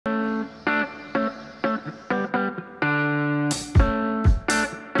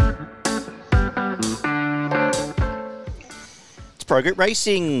Pro Group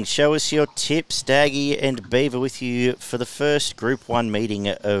Racing. Show us your tips. Daggy and Beaver with you for the first Group 1 meeting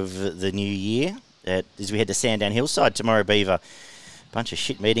of the new year. As we head to Sandown Hillside tomorrow, Beaver. Bunch of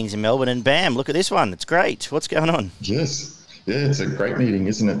shit meetings in Melbourne, and bam, look at this one. It's great. What's going on? Yes. Yeah, it's a great meeting,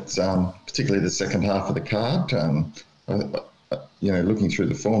 isn't it? Particularly the second half of the card. Looking through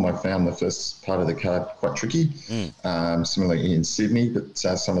the form, I found the first part of the card quite tricky. Similarly in Sydney, but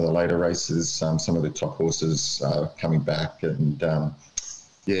some of the later races, some of the top horses coming back, and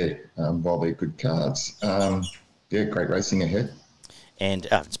while they're good cards, great racing ahead. And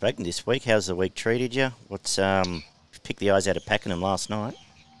I haven't spoken this week. How's the week treated you? What's picked the eyes out of Pakenham last night?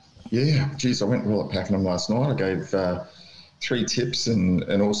 Yeah, geez, I went well at Pakenham last night. I gave 3 tips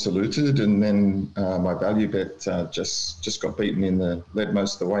and all saluted, and then my value bet just got beaten led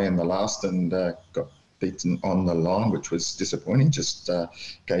most of the way in the last, and got beaten on the line, which was disappointing. Just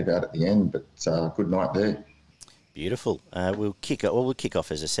gave out at the end, but good night there. Beautiful. We'll kick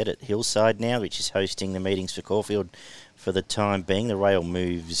off, as I said, at Hillside now, which is hosting the meetings for Caulfield for the time being. The rail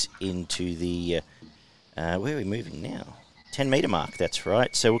moves into the where are we moving now? 10-metre mark. That's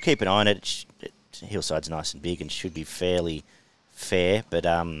right. So we'll keep an eye on it. Hillside's nice and big and should be fairly fair, but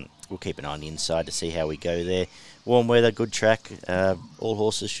we'll keep an eye on the inside to see how we go there. Warm weather, good track. All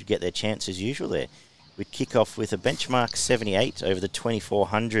horses should get their chance as usual there. We kick off with a benchmark 78 over the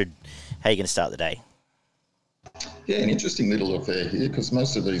 2400. How are you going to start the day? Yeah, an interesting little affair here, because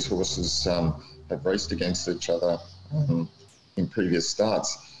most of these horses have raced against each other in previous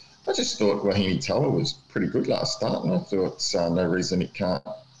starts. I just thought Wahine Tower was pretty good last start, and I thought no reason it can't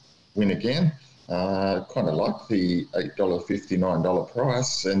win again. Kind of like the $8.50, $9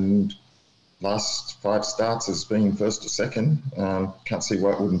 price, and last 5 starts has been first or second. Can't see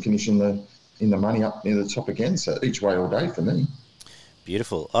why it wouldn't finish in the money up near the top again. So each way all day for me.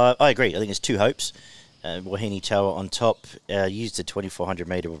 Beautiful. I agree. I think there's 2 hopes. Wahine Tower on top used the 2400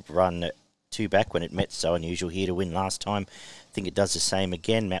 metre run 2 back when it met So Unusual here to win last time. I think it does the same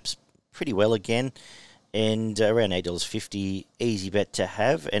again. Maps pretty well again. And around $8.50, easy bet to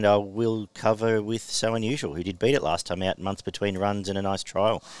have. And I will cover with So Unusual, who did beat it last time out, months between runs and a nice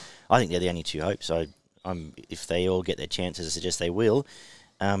trial. I think they're the only 2 hopes. If they all get their chances, I suggest they will.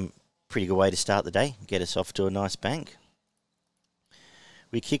 Pretty good way to start the day. Get us off to a nice bank.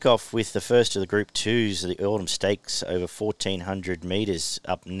 We kick off with the first of the Group 2s, the Autumn Stakes over 1,400 metres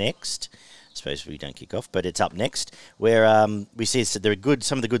up next. I suppose we don't kick off, but it's up next, where we see there are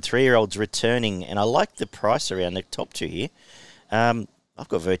some of the good 3-year-olds returning, and I like the price around the top 2 here. I've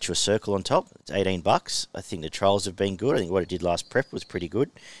got Virtuous Circle on top. It's $18. I think the trials have been good. I think what it did last prep was pretty good,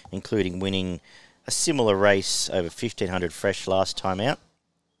 including winning a similar race over 1,500 fresh last time out.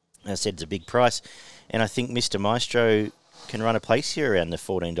 As I said, it's a big price, and I think Mr. Maestro can run a place here around the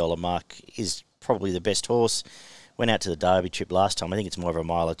 $14 mark. Is probably the best horse. Went out to the Derby trip last time. I think it's more of a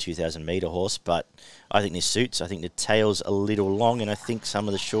mile or 2,000 metre horse, but I think this suits. I think the tail's a little long, and I think some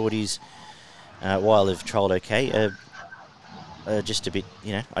of the shorties, while they've trialled okay, are just a bit,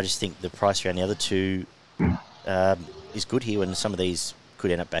 I just think the price around the other 2 is good here, when some of these could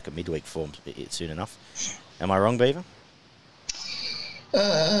end up back at midweek form soon enough. Am I wrong, Beaver?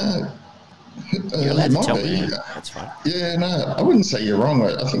 You're allowed to tell me. That's fine. Yeah, no, I wouldn't say you're wrong.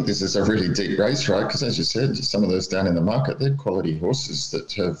 I think this is a really deep race, right? Because as you said, some of those down in the market, they're quality horses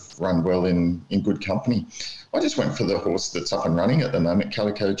that have run well in good company. I just went for the horse that's up and running at the moment,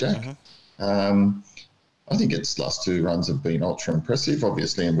 Calico Jack. I think its last 2 runs have been ultra impressive,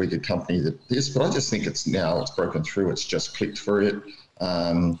 obviously in weaker company than this, but I just think it's broken through. It's just clicked for it.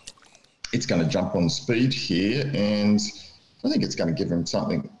 It's going to jump on speed here, and I think it's going to give him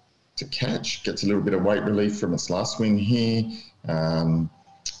something to catch. Gets a little bit of weight relief from its last win here.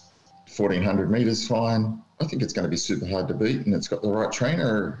 1,400 metres fine. I think it's going to be super hard to beat, and it's got the right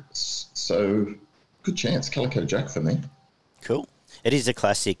trainer. So good chance, Calico Jack for me. Cool. It is a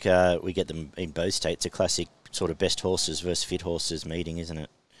classic. We get them in both states. A classic sort of best horses versus fit horses meeting, isn't it?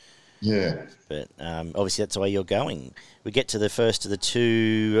 Yeah. But obviously that's the way you're going. We get to the first of the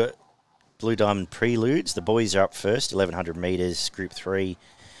 2 Blue Diamond Preludes. The boys are up first, 1,100 metres, Group 3.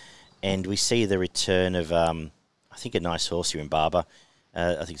 And we see the return of, I think, a nice horse here in Barber.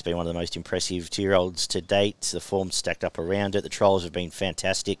 I think it's been one of the most impressive 2-year-olds to date. The form's stacked up around it. The trials have been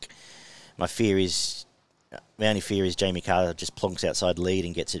fantastic. My only fear is Jamie Carter just plonks outside lead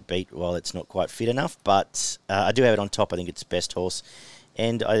and gets it beat while it's not quite fit enough. But I do have it on top. I think it's best horse.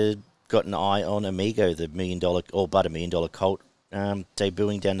 And I got an eye on Amigo, the $1 million, or but $1 million colt,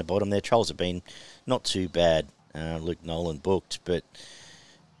 debuting down the bottom there. Trials have been not too bad. Luke Nolan booked, but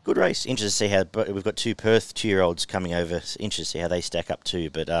good race. Interested to see how, we've got 2 Perth 2-year-olds coming over. Interested to see how they stack up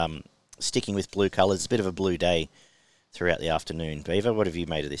too. But sticking with blue colours, it's a bit of a blue day throughout the afternoon. Beaver, what have you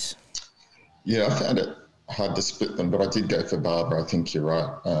made of this? Yeah, I found it hard to split them, but I did go for Barbara. I think you're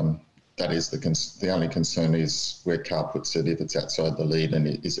right. That is the only concern is where Carl puts it, if it's outside the lead, and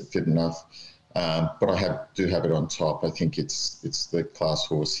is it fit enough? But I do have it on top. I think it's the class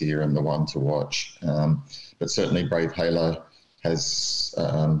horse here and the one to watch. But certainly Brave Halo has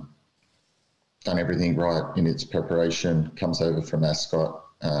done everything right in its preparation, comes over from Ascot.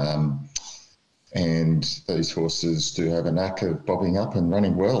 And those horses do have a knack of bobbing up and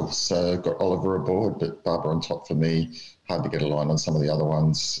running well. So got Oliver aboard, but Barbara on top for me. Hard to get a line on some of the other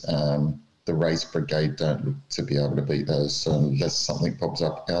ones. The Race Brigade don't look to be able to beat those. So unless something pops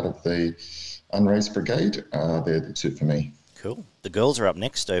up out of the Unraced Brigade, they're the two for me. Cool. The girls are up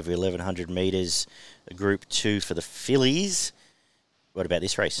next over 1,100 metres, Group 2 for the fillies. What about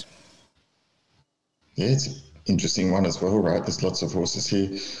this race? Yeah, it's an interesting one as well, right? There's lots of horses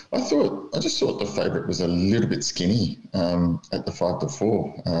here. I just thought the favourite was a little bit skinny at the 5 to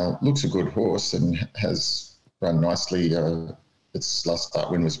 4. Looks a good horse and has run nicely. Its last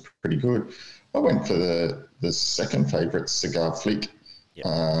start win was pretty good. I went for the second favourite, Cigar Flick,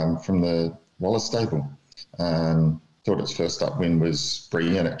 from the Wallace stable. Thought its first up win was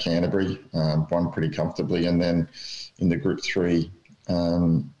brilliant at Canterbury, won pretty comfortably, and then in the Group 3,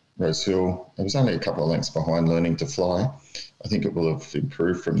 Rose Hill, it was only a couple of lengths behind Learning to Fly. I think it will have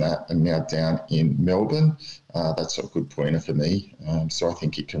improved from that, and now down in Melbourne. That's a good pointer for me. So I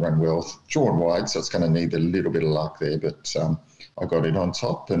think it can run well. Drawn wide, so it's going to need a little bit of luck there, but I got it on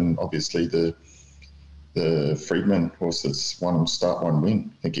top, and obviously the Friedman horse that's won start one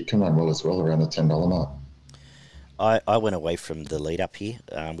win. I think it can run well as well around the $10 mark. I went away from the lead up here,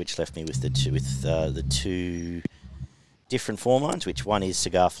 which left me with the two different form lines, which one is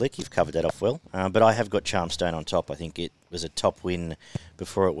Cigar Flick. You've covered that off well. But I have got Charmstone on top. I think it was a top win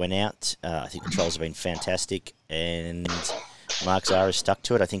before it went out. I think the trials have been fantastic, and Mark Zara stuck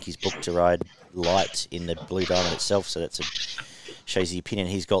to it. I think he's booked to ride light in the Blue Diamond itself, so that's shows the opinion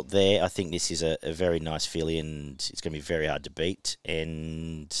he's got there. I think this is a very nice filly, and it's going to be very hard to beat.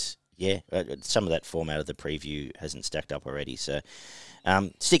 And yeah, some of that form out of the preview hasn't stacked up already. So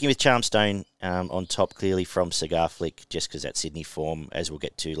sticking with Charmstone on top, clearly from Cigar Flick, just because that Sydney form, as we'll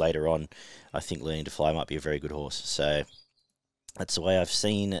get to later on, I think Learning to Fly might be a very good horse. So that's the way I've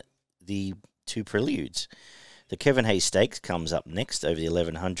seen the two Preludes. The Kevin Hayes Stakes comes up next over the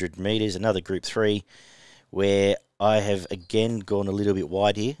 1,100 metres, another Group 3, where I have again gone a little bit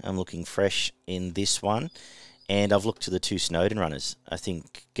wide here. I'm looking fresh in this one. And I've looked to the two Snowden runners. I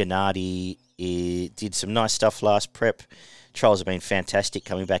think Ghaanati did some nice stuff last prep. Trials have been fantastic.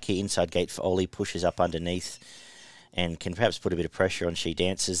 Coming back here, inside gate for Ollie, pushes up underneath and can perhaps put a bit of pressure on She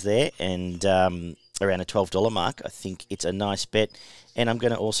Dances there. And around a $12 mark, I think it's a nice bet. And I'm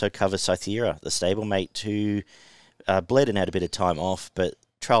going to also cover Cythera, the stablemate, who bled and had a bit of time off, but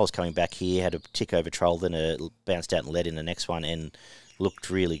Trials coming back here, had a tick over trial, then bounced out and led in the next one and looked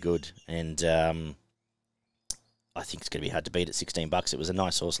really good. And I think it's going to be hard to beat at $16. It was a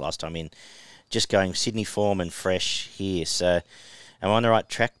nice horse last time in. Just going Sydney form and fresh here. So am I on the right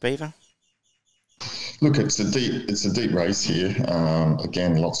track, Beaver? Look, it's a deep race here.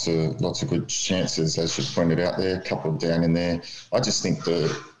 Again, lots of good chances, as you pointed out there. A couple down in there. I just think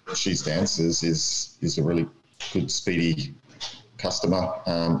the She's Dancers is a really good, speedy customer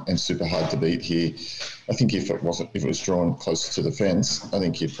and super hard to beat here. I think if it was drawn closer to the fence, I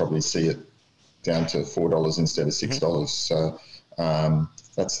think you'd probably see it down to $4 instead of $6. So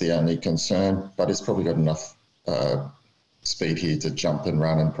that's the only concern. But it's probably got enough speed here to jump and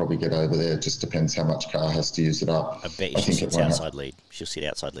run and probably get over there. It just depends how much Car has to use it up. I bet she'll sit outside lead. She'll sit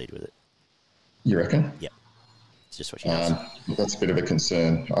outside lead with it. You reckon? Yep. It's just what she does. That's a bit of a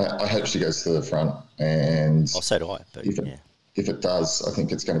concern. I hope she goes to the front. And so do I. But if it does, I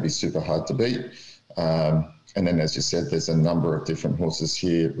think it's going to be super hard to beat. And then, as you said, there's a number of different horses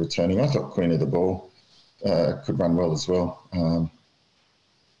here returning. I thought Queen of the Ball could run well as well.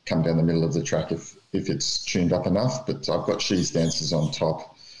 Come down the middle of the track if it's tuned up enough. But I've got She's Dancers on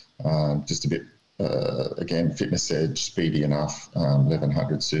top. Just a bit, again, fitness edge, speedy enough,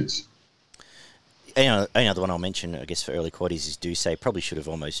 1,100 suits. Another one I'll mention, I guess, for early quarters is Do Say. Probably should have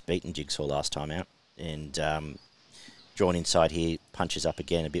almost beaten Jigsaw last time out. And drawn inside here, punches up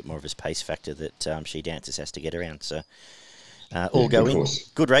again, a bit more of his pace factor that She Dances has to get around. So all go in.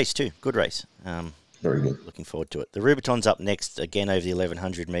 Good race too. Good race. Very good. Looking forward to it. The Rubiton's up next, again over the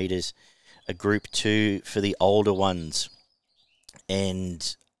 1,100 metres. A Group 2 for the older ones.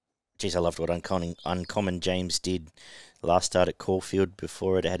 And, geez, I loved what Uncommon James did last start at Caulfield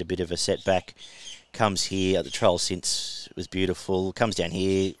before it had a bit of a setback. Comes here, the trial since was beautiful. Comes down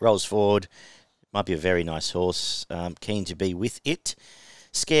here, rolls forward, Might be a very nice horse. Keen to be with it.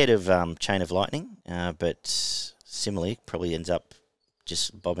 Scared of Chain of Lightning, but similarly probably ends up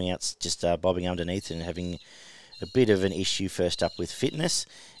just bobbing underneath and having a bit of an issue first up with fitness.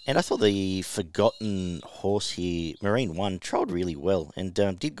 And I thought the forgotten horse here, Marine One, trialled really well and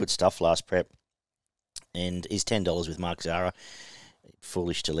did good stuff last prep, and is $10 with Mark Zara.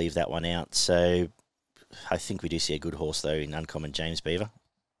 Foolish to leave that one out. So I think we do see a good horse, though, in Uncommon James Beaver.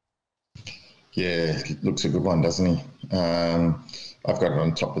 Yeah, looks a good one, doesn't he? I've got it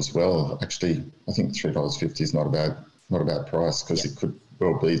on top as well. Actually, I think $3.50 is not a bad price, because it could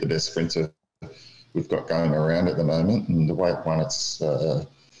well be the best sprinter we've got going around at the moment. And the way it won its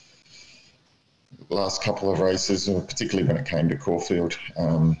last couple of races, particularly when it came to Caulfield,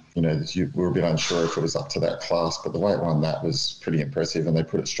 you were a bit unsure if it was up to that class, but the way it won that was pretty impressive, and they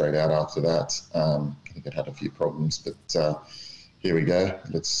put it straight out after that. I think it had a few problems, but here we go.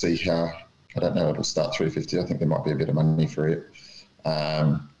 Let's see how. I don't know, it'll start $3.50. I think there might be a bit of money for it.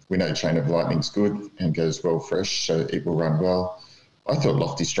 We know Chain of Lightning's good and goes well fresh, so it will run well. I thought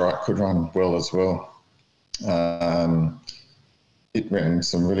Lofty Strike could run well as well. It ran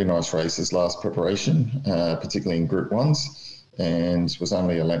some really nice races last preparation, particularly in Group 1s, and was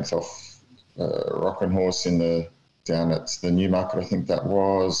only a length off Rockin' Horse down at the Newmarket, I think that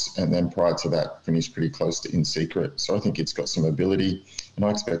was, and then prior to that finished pretty close to In Secret. So I think it's got some ability, and I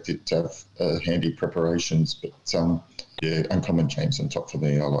expect it to have handy preparations. But yeah, Uncommon James on top for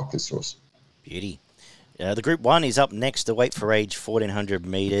me. I like this horse. Beauty. The Group 1 is up next. The Weight for Age 1400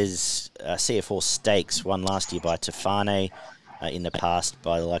 metres. CF Orr Stakes, won last year by Tefane. In the past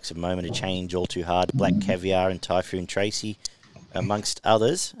by the likes of Moment of Change, All Too Hard, Black Caviar and Typhoon Tracy, amongst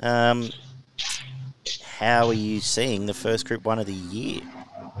others. How are you seeing the first Group 1 of the year?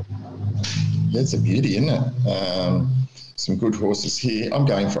 Yeah, it's a beauty, isn't it? Some good horses here. I'm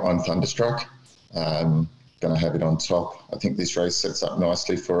going for On Thunderstruck. Going to have it on top. I think this race sets up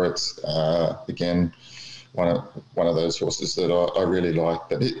nicely for it. Again, one of those horses that I really like,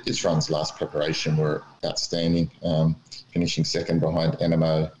 but its run's last preparation were outstanding. Finishing second behind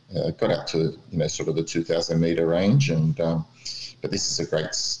Enemo, got out to sort of the 2,000 metre range, and but this is a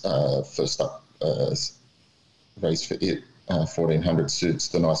great first up race for it. 1400 suits,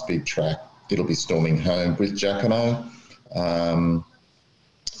 the nice big track. It'll be storming home with Jacquinot.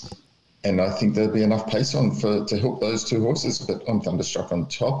 And I think there'll be enough pace on to help those two horses, but On Thunderstruck on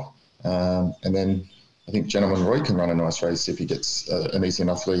top. And then I think Gentleman Roy can run a nice race if he gets an easy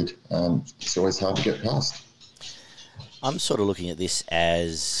enough lead. It's always hard to get past. I'm sort of looking at this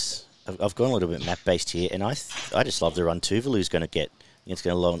as I've gone a little bit map-based here, and I just love the run Tuvalu's going to get. It's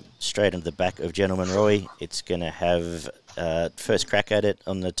going to launch straight into the back of Gentleman Roy. It's going to have first crack at it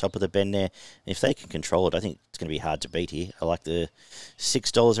on the top of the bend there. And if they can control it, I think it's going to be hard to beat here. I like the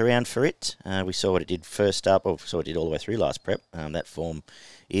 $6 around for it. We saw what it did first up, or saw what it did all the way through last prep. That form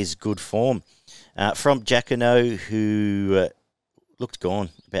is good form. From Jacquinot, who looked gone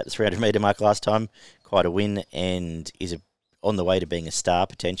about the 300-metre mark last time. Quite a win, and is on the way to being a star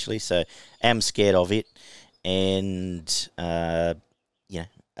potentially. So am scared of it. And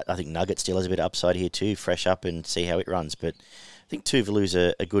I think Nugget still has a bit of upside here too, fresh up, and see how it runs. But I think Tuvalu's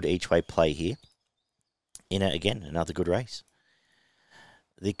a good each-way play here. Again, another good race.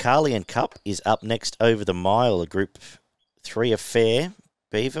 The Carlyon Cup is up next over the mile, a Group 3 affair.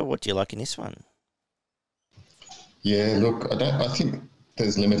 Beaver, what do you like in this one? Yeah, look, I think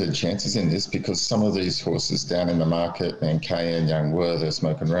there's limited chances in this, because some of these horses down in the market, and and Young Werther,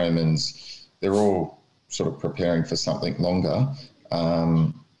 Smoke and Romans, they're all sort of preparing for something longer.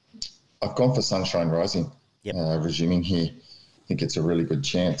 I've gone for Sunshine Rising, resuming here. I think it's a really good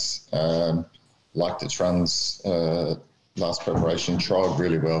chance. Liked its runs last preparation, trialled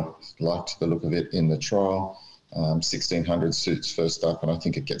really well. Liked the look of it in the trial. 1600 suits first up, and I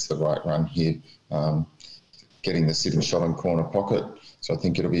think it gets the right run here. Getting the sitting shot and corner pocket. So I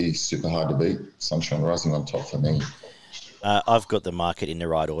think it'll be super hard to beat. Sunshine Rising on top for me. I've got the market in the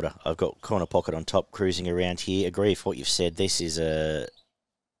right order. I've got corner pocket on top, cruising around here. Agree with what you've said. This is a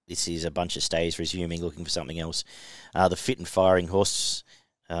bunch of stays resuming, looking for something else. The fit and firing horse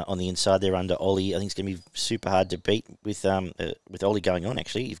on the inside there under Ollie, I think it's going to be super hard to beat with Ollie going on.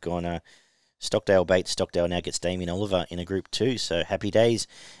 Actually, you've gone Stockdale Bates. Stockdale now gets Damien Oliver in a Group 2, so happy days.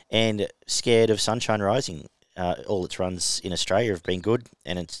 And scared of Sunshine Rising. All its runs in Australia have been good,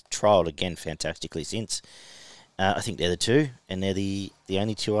 and it's trialled again fantastically since. I think they're the two, and they're the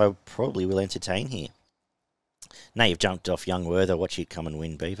only two I probably will entertain here. Now you've jumped off Young Werther. Watch you come and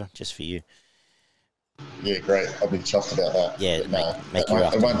win, Beaver, just for you. Yeah, great. I'll be chuffed about that. Yeah, it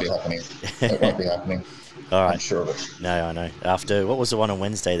won't be happening. It won't be happening. All right. I'm sure of it. No, I know. After, what was the one on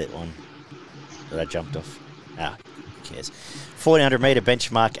Wednesday that won? that I jumped off. Who cares? 1400 metre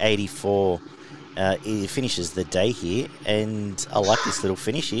benchmark 84. He finishes the day here, and I like this little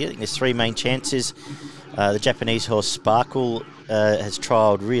finish here. I think there's three main chances. The Japanese horse Sparkle has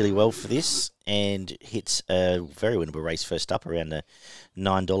trialled really well for this and hits a very winnable race first up around the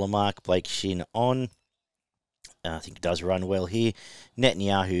 $9 mark. Blake Shin on. I think it does run well here.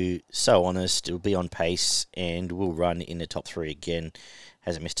 Netanyahu, so honest, will be on pace and will run in the top three again.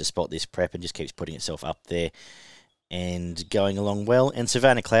 Hasn't missed a spot this prep and just keeps putting itself up there and going along well. And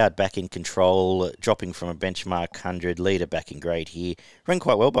Savannah Cloud back in control, dropping from a benchmark 100, leader back in grade here. Ran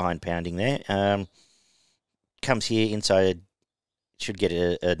quite well behind Pounding there. Comes here inside, should get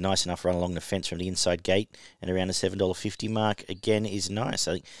a nice enough run along the fence from the inside gate and around the $7.50 mark. Again, is nice.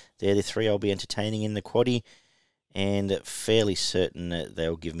 I think they're the three I'll be entertaining in the quaddie, and fairly certain that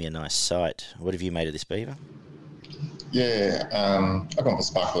they'll give me a nice sight. What have you made of this, Beaver? Yeah, I've gone for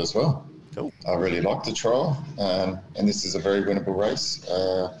Sparkle as well. Cool. I really like the trial, and this is a very winnable race.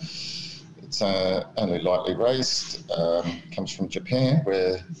 It's only lightly raced, comes from Japan,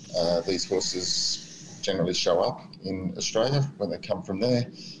 where these horses generally show up in Australia when they come from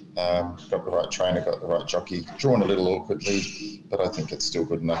there. Got the right trainer, got the right jockey, drawn a little awkwardly, but I think it's still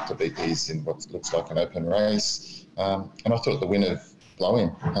good enough to beat these in what looks like an open race. And I thought the winner,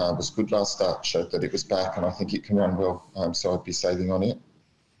 Blow-In, was good last start, showed that it was back, and I think it can run well, so I'd be saving on it.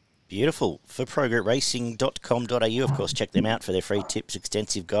 Beautiful. For progretracing.com.au, of course, check them out for their free tips,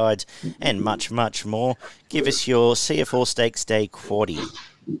 extensive guides, and much, much more. Give us your CF Orr Stakes Day quaddie.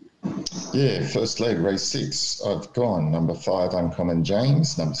 Yeah, first leg, race 6. I've gone number 5, Uncommon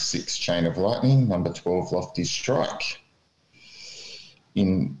James, number 6, Chain of Lightning, number 12, Lofty Strike.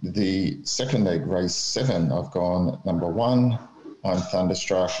 In the second leg, race 7, I've gone number 1, I'm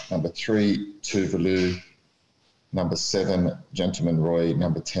Thunderstruck, number 3, Tuvalu, number 7, Gentleman Roy,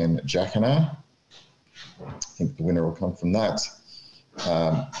 number 10, Jacquinot. I think the winner will come from that.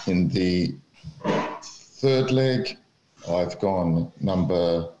 In the third leg, I've gone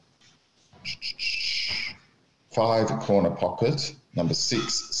number 5, Corner Pocket, number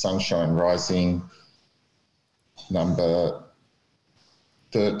 6, Sunshine Rising, number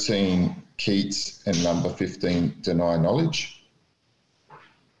 13, Keats, and number 15, Deny Knowledge.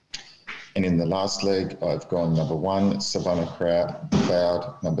 And in the last leg, I've gone number 1, Savannah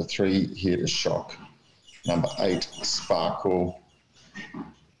Cloud, number 3, Here to Shock, number 8, Sparkle,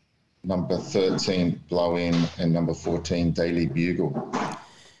 number 13, Blow-In, and number 14, Daily Bugle.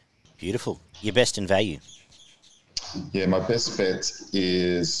 Beautiful. Your best in value? Yeah, my best bet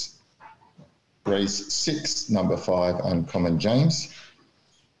is race 6, number 5, Uncommon James.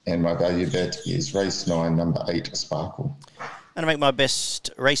 And my value bet is race 9, number 8, Sparkle. I'm going to make my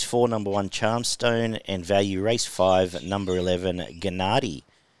best race 4, number 1, Charmstone, and value race 5, number 11, Ghaanati,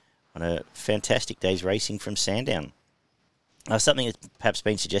 on a fantastic day's racing from Sandown. Something that's perhaps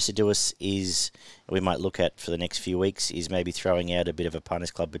been suggested to us is, we might look at for the next few weeks, is maybe throwing out a bit of a punters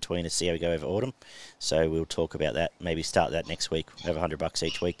club between us, see how we go over autumn. So we'll talk about that, maybe start that next week. We'll have $100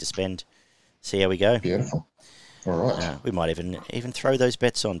 each week to spend, see how we go. Beautiful. All right. We might even throw those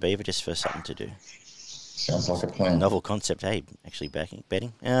bets on, Beaver, just for something to do. Sounds like a plan. Novel concept, hey, actually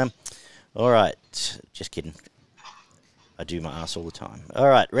betting. All right, just kidding. I do my ass all the time. All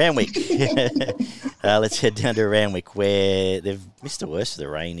right, Randwick. Let's head down to Randwick, where they've missed the worst of the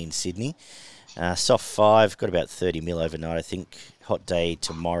rain in Sydney. Soft 5, got about 30 mil overnight, I think. Hot day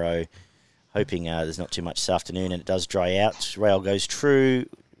tomorrow. Hoping there's not too much this afternoon and it does dry out. Rail goes true.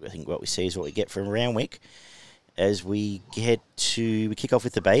 I think what we see is what we get from Randwick. As we kick off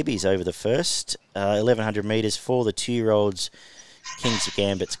with the babies over the first 1,100 metres for the 2-year-olds. King's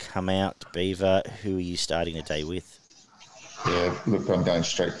Gambit's come out. Beaver, who are you starting the day with? Yeah, look, I'm going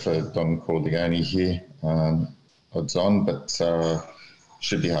straight for Don Corleone here. Odds on, but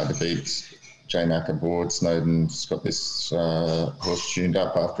should be hard to beat. J Mac aboard. Snowden's got this horse tuned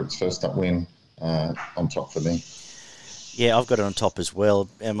up after its first up win on top for me. Yeah, I've got it on top as well.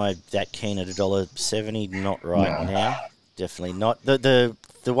 Am I that keen at $1.70? Not right now. Definitely not. The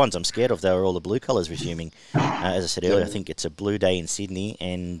ones I'm scared of, though, are all the blue colours resuming. As I said earlier, I think it's a blue day in Sydney,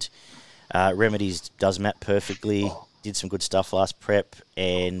 and Remedies does map perfectly. Did some good stuff last prep,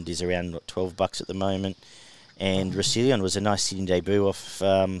 and is around $12 at the moment. And Racilion was a nice Sydney debut off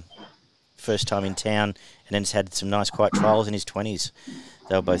first time in town, and then has had some nice quiet trials in his 20s.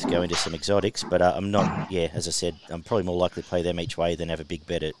 They'll both go into some exotics, but I'm not, as I said, I'm probably more likely to play them each way than have a big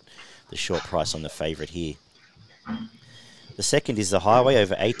bet at the short price on the favourite here. The second is the Highway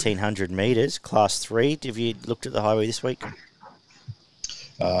over 1,800 metres, Class 3. Have you looked at the Highway this week?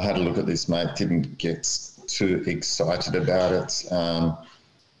 I had a look at this, mate. Didn't get too excited about it.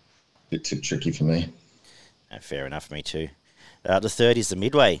 bit too tricky for me. Fair enough, me too. The third is the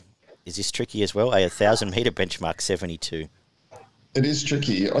Midway. Is this tricky as well? A 1,000-metre benchmark, 72. It is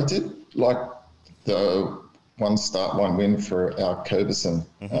tricky. I did like the one start, one win for our Coberson.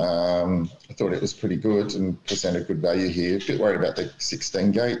 I thought it was pretty good and presented good value here. A bit worried about the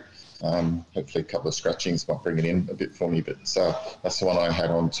 16 gate. Hopefully a couple of scratchings might bring it in a bit for me, but that's the one I had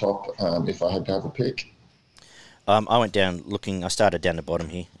on top if I had to have a pick. I went down looking. I started down the bottom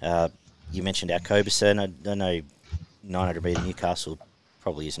here. You mentioned our Coberson. I know 900 metre Newcastle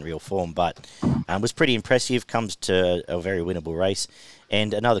probably isn't real form, but was pretty impressive. Comes to a very winnable race.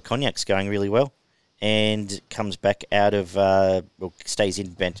 And another Cognac's going really well and comes back out of, stays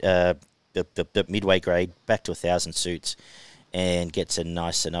in the Midway grade, back to 1,000 suits and gets a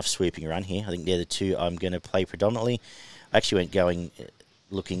nice enough sweeping run here. I think they're the two I'm going to play predominantly. I actually went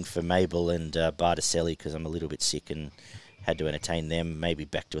looking for Mabel and Barticelli because I'm a little bit sick and had to entertain them. Maybe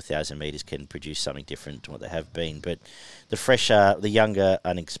back to 1,000 metres can produce something different to what they have been. But the fresher, the younger,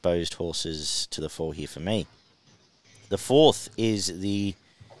 unexposed horses to the fore here for me. The fourth is the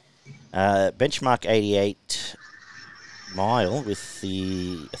benchmark 88 mile with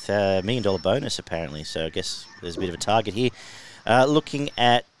the $1 million bonus, apparently. So I guess there's a bit of a target here. Looking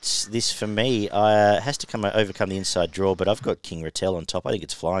at this for me, has to overcome the inside draw, but I've got King Rattel on top. I think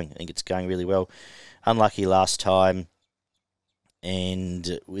it's flying. I think it's going really well. Unlucky last time.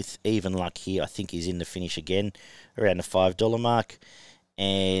 And with even luck here, I think he's in the finish again, around the $5 mark.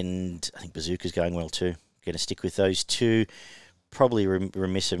 And I think Bazooka's going well too. Going to stick with those two. Probably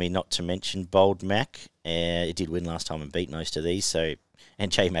remiss of me not to mention Bold Mac. It did win last time and beat most of these,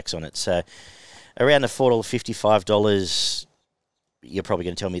 and J-Mac's on it. So around the $4.50, $5, you're probably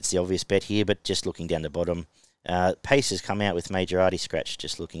going to tell me it's the obvious bet here, but just looking down the bottom. Pace has come out with Majorati scratch.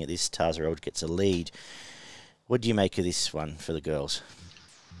 Just looking at this, Tarzerald gets a lead. What do you make of this one for the girls?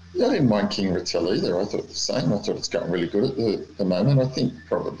 Yeah, I didn't mind King Rattel either. I thought the same. I thought it's going really good at the moment. I think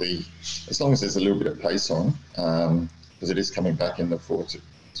probably as long as there's a little bit of pace on, because it is coming back in the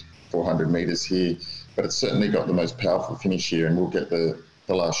 400 metres here, but it's certainly got the most powerful finish here, and we'll get the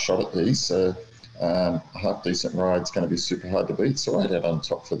last shot at these. So a half-decent ride's going to be super hard to beat. So I had it on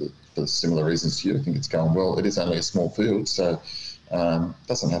top for similar reasons to you. I think it's going well. It is only a small field, so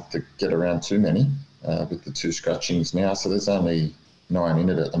doesn't have to get around too many with the two scratchings now. So there's only 9 in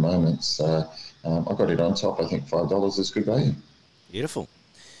it at the moment. So I got it on top. I think $5 is good value. Beautiful.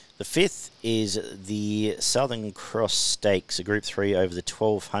 The fifth is the Southern Cross Stakes, a Group 3 over the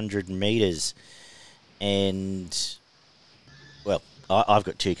 1,200 metres. And, well, I've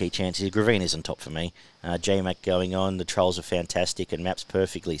got two key chances. Gravina's on top for me. J-Mac going on. The trolls are fantastic and maps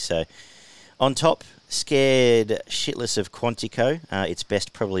perfectly. So on top, scared shitless of Quantico. Its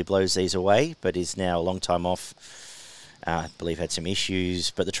best probably blows these away, but is now a long time off. I believe had some issues,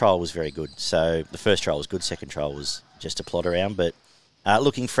 but the trial was very good. So the first trial was good. Second trial was just a plot around, but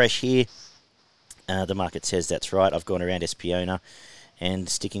looking fresh here. The market says that's right. I've gone around Espiona and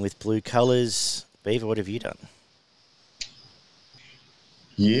sticking with blue colours. Beaver, what have you done?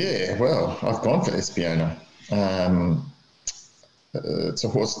 Yeah, well, I've gone for Espiona. It's a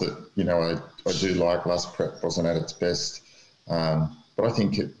horse that, I do like. Last prep wasn't at its best, but I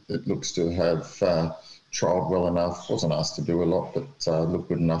think it looks to have trialled well enough. Wasn't asked to do a lot, but looked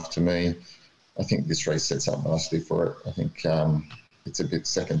good enough to me. I think this race sets up nicely for it. I think it's a bit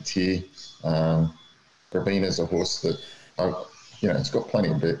second tier. Gravina's a horse that, it's got plenty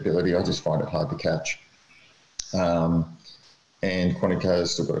of ability. I just find it hard to catch. And Quantico has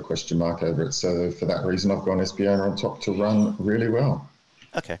still got a question mark over it. So for that reason, I've gone Espiona on top to run really well.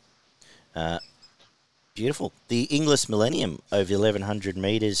 Okay. Beautiful. The Inglis Millennium over the 1,100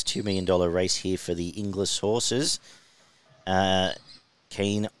 metres, $2 million race here for the Inglis horses.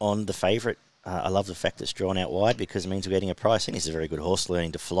 Keen on the favourite. I love the fact that it's drawn out wide because it means we're getting a price. I think this is a very good horse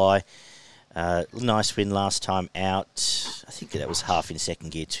learning to fly. Nice win last time out. I think that was half in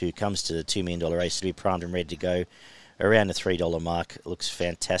second gear too. Comes to the $2 million race to be primed and ready to go. Around the $3 mark. It looks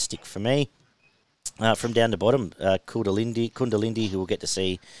fantastic for me. From down to bottom, Kundalindi, who will get to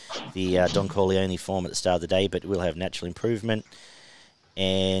see the Don Corleone form at the start of the day, but will have natural improvement.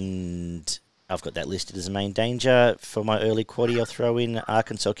 And I've got that listed as a main danger. For my early quaddie, I'll throw in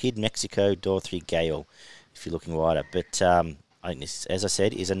Arkansas Kid, Mexico, Dorothy Gale, if you're looking wider. But I think this, as I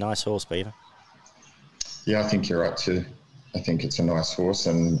said, is a nice horse, Beaver. Yeah, I think you're right too. I think it's a nice horse,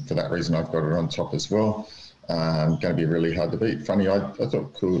 and for that reason, I've got it on top as well. Going to be really hard to beat. Funny, I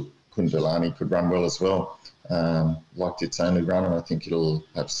thought Kundalani could run well as well. Liked its only run, and I think it'll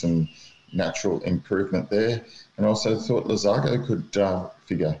have some natural improvement there. And also thought Lazago could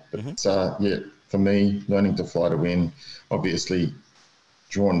figure. But yeah, for me, learning to fly to win, obviously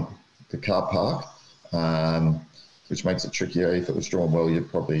drawn the car park, which makes it trickier. If it was drawn well, you'd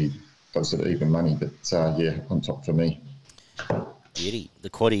probably close it even money. But yeah, on top for me. Beauty. The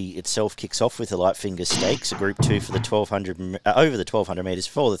quaddie itself kicks off with the Lightfinger Stakes, a Group 2 for the 1200 over the 1200 metres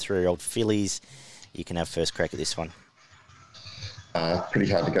for the 3-year-old fillies. You can have first crack at this one. Pretty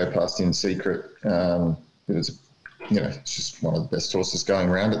hard to go past In Secret. It's just one of the best horses going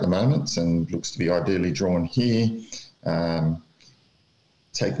around at the moment, and looks to be ideally drawn here.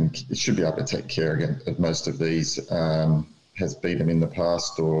 It should be able to take care again of most of these. Has beat them in the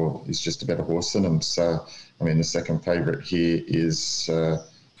past, or is just a better horse than them. So, I mean, the second favourite here is,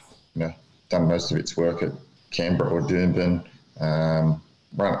 done most of its work at Canberra or Doomben. Won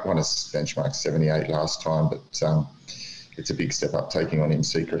a benchmark 78 last time, but it's a big step up taking on In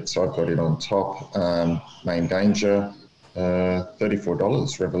Secret. So I've got it on top. Main Danger,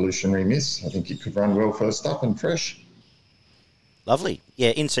 $34. Revolutionary Miss. I think it could run well first up and fresh. Lovely.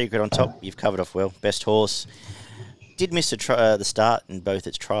 Yeah, In Secret on top. You've covered off well. Best horse. Did miss the start in both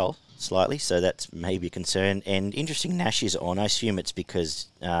its trial slightly, so that's maybe a concern. And interesting, Nash is on. I assume it's because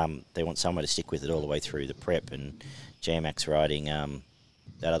they want someone to stick with it all the way through the prep, and J-Max riding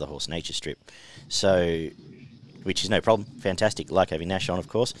that other horse, Nature Strip. So, which is no problem. Fantastic. Like having Nash on, of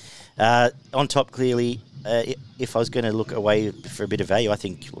course. On top, clearly, if I was going to look away for a bit of value, I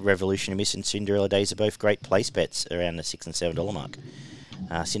think Revolutionary Miss and Cinderella Days are both great place bets around the $6 and $7 mark.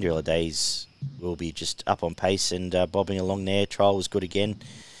 Cinderella Days will be just up on pace and bobbing along there. Trial was good again.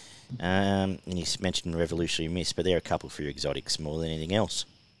 And you mentioned Revolutionary Miss, but they're a couple for your exotics more than anything else.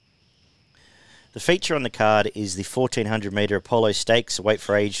 The feature on the card is the 1400 metre Apollo Stakes, weight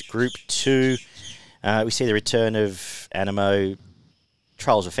for age Group 2. We see the return of Animo.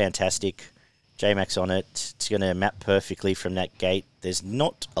 Trials are fantastic. J-Max on it. It's going to map perfectly from that gate. There's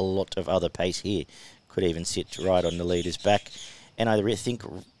not a lot of other pace here. Could even sit right on the leader's back. And I think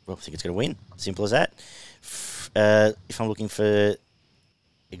it's going to win. Simple as that. If I'm looking for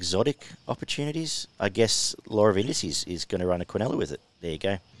exotic opportunities, I guess Laura Vindis is going to run a Quinella with it. There you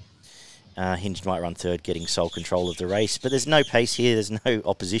go. Hinged might run third, getting sole control of the race. But there's no pace here. There's no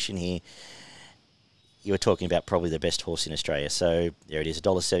opposition here. You were talking about probably the best horse in Australia. So there it is,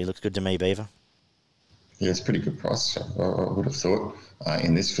 $1.70. Looks good to me, Beaver. Yeah, it's a pretty good price, I would have thought,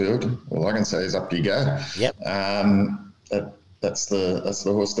 in this field. All I can say is up you go. Yep. That's the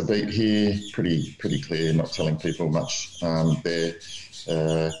horse to beat here. Pretty clear. Not telling people much there.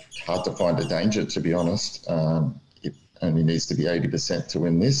 Hard to find a danger, to be honest. It only needs to be 80% to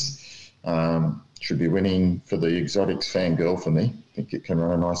win this. Should be winning for the exotics fangirl for me. I think it can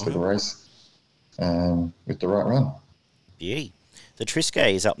run a nice little race with the right run. Beauty. The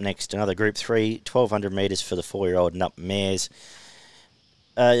Trisquet is up next, another Group 3, 1,200 metres for the 4-year-old and up mares.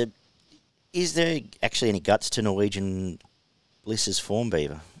 Is there actually any guts to Norwegian Bliss's form,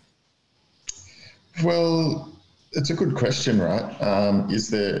 Beaver? Well, it's a good question, right? Is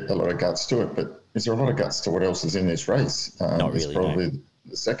there a lot of guts to it? But is there a lot of guts to what else is in this race? Not really, probably no.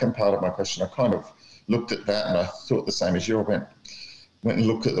 The second part of my question. I kind of looked at that and I thought the same as you. I went and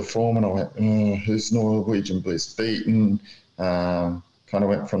looked at the form and I went, who's Norwegian Bliss beaten? Kind of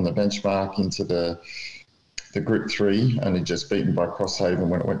went from the benchmark into the Group 3, only just beaten by Crosshaven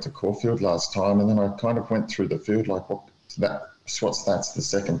when it went to Caulfield last time. And then I kind of went through the field like, what's that's the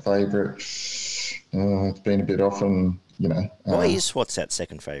second favourite. It's been a bit often, Why is Swatsat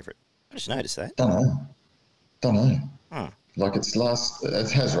second favourite? I just noticed that. Don't know. Huh. Like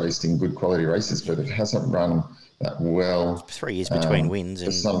it has raced in good quality races, but it hasn't run that well. 3 years between wins.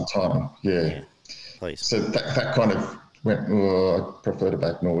 For some time, yeah. Please. So that kind of went, I prefer to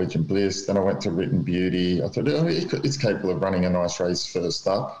back Norwegian Bliss. Then I went to Written Beauty. I thought, it's capable of running a nice race first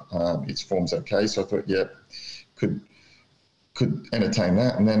up. Its form's okay. So I thought, could entertain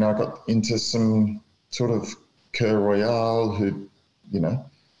that. And then I got into some sort of Cur Royale who,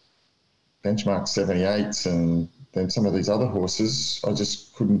 benchmark 78s, and then some of these other horses I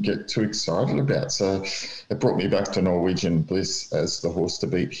just couldn't get too excited about. So it brought me back to Norwegian Bliss as the horse to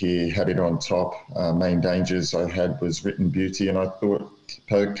beat here, had it on top. Main dangers I had was Written Beauty, and I thought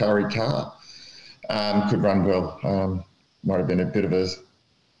Pokari Car could run well. Might have been a bit of a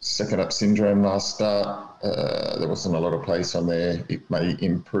second up syndrome last start. There wasn't a lot of pace on there. It may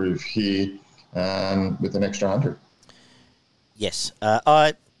improve here with an extra 100. Yes.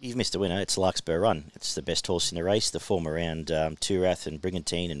 You've missed a winner. It's Larkspur Run. It's the best horse in the race. The form around Turath and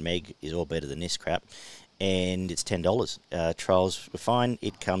Brigantine and Meg is all better than this crap. And it's $10. Trials were fine.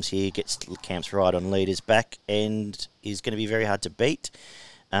 It comes here, gets camps right on leaders back, and is going to be very hard to beat.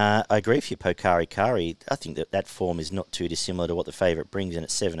 I agree with you, Pokari Kari. I think that form is not too dissimilar to what the favourite brings, and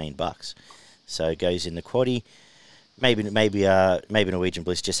it's $17. So it goes in the quaddie. maybe Norwegian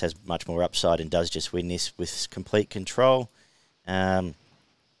Bliss just has much more upside and does just win this with complete control.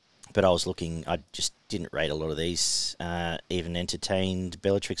 But I was looking, I just didn't rate a lot of these. Even entertained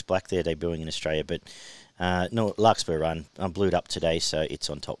Bellatrix Black there debuting in Australia, but no, Larkspur Run. I'm blued up today, so it's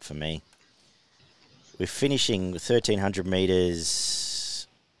on top for me. We're finishing 1,300 metres,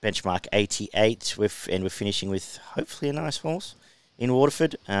 benchmark 88, and we're finishing with hopefully a nice horse in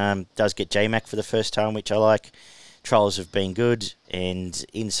Waterford. Does get J-Mac for the first time, which I like. Trials have been good, and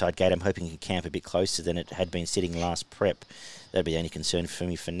inside gate I'm hoping it can camp a bit closer than it had been sitting last prep. That'd be the only concern for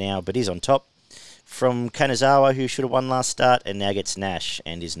me for now, but is on top. From Kanazawa, who should have won last start, and now gets Nash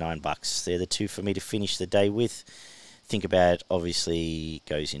and is $9. They're the two for me to finish the day with. Think about it, obviously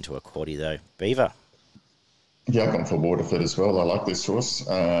goes into a quaddie though. Beaver. Yeah, I've gone for Waterford as well. I like this horse.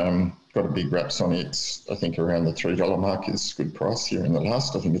 Got a big wraps on it. I think around the $3 mark is a good price here in the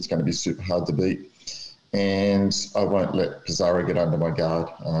last. I think it's going to be super hard to beat. And I won't let Pizarro get under my guard.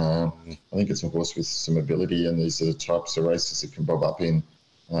 I think it's a horse with some ability, and these are the types of races it can bob up in.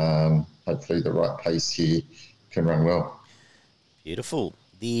 Hopefully the right pace here can run well. Beautiful.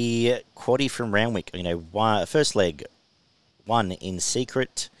 The quaddie from Randwick, first leg, 1 In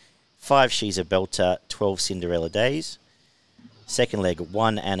Secret, 5 She's a Belter, 12 Cinderella Days. Second leg,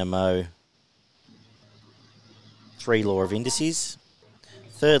 1 Animo, 3 Law of Indices.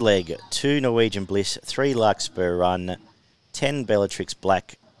 Third leg, 2 Norwegian Bliss, 3 Larkspur Run, 10 Bellatrix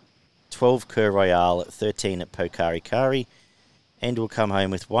Black, 12 Cur Royale, 13 Pokari Kari, and we'll come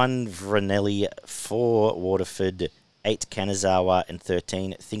home with 1 Vranelli, 4 Waterford, 8 Kanazawa, and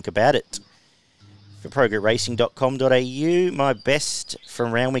 13 Think About It. For progretracing.com.au, my best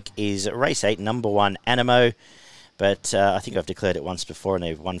from Randwick is race 8, number 1, Animo. But I think I've declared it once before and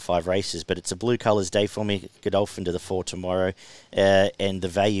they've won 5 races. But it's a blue colours day for me. Godolphin to the 4 tomorrow. And the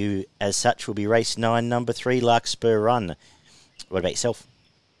value as such will be race 9, number 3, Larkspur Run. What about yourself?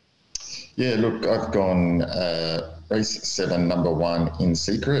 Yeah, look, I've gone race 7, number 1, In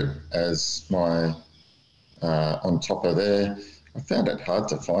Secret as my on top of there. I found it hard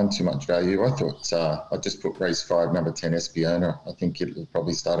to find too much value. I thought I'd just put race 5, number 10, Espiona. I think it'll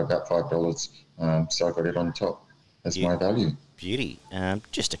probably start about $5. So I got it on top. That's my value. Beauty.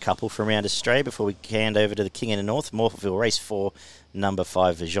 Just a couple from around Australia before we hand over to the King in the North. Morpheville, race 4, number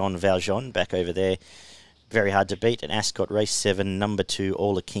 5, Jean Valjean, back over there. Very hard to beat. And Ascot, race 7, number 2,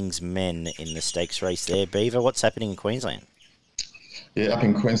 All the King's Men in the stakes race there. Beaver, what's happening in Queensland? Yeah, up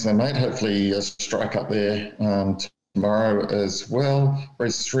in Queensland, mate. Hopefully a strike up there tomorrow as well.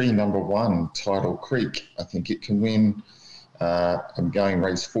 Race 3, number 1, Tidal Creek. I think it can win. I'm going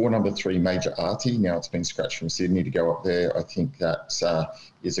race 4, number 3, Major Artie. Now it's been scratched from Sydney to go up there. I think that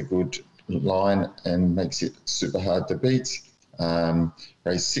is a good line and makes it super hard to beat.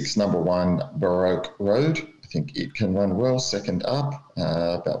 Race 6, number 1, Baroque Road. I think it can run well, second up,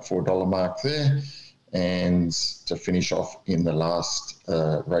 about $4 mark there. And to finish off in the last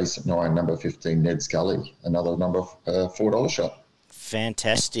race at 9, number 15, Ned's Gully, another number $4 shot.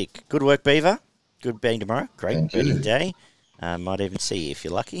 Fantastic. Good work, Beaver. Good betting tomorrow. Great betting day. Might even see you if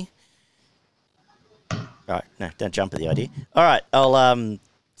you're lucky. All right, no, don't jump at the idea. All right, I'll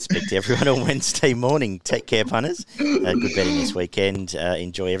speak to everyone on Wednesday morning. Take care, punters. Good betting this weekend.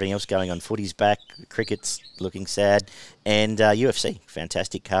 Enjoy everything else going on. Footy's back. Cricket's looking sad. And UFC,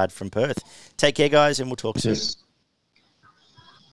 fantastic card from Perth. Take care, guys, and we'll talk soon.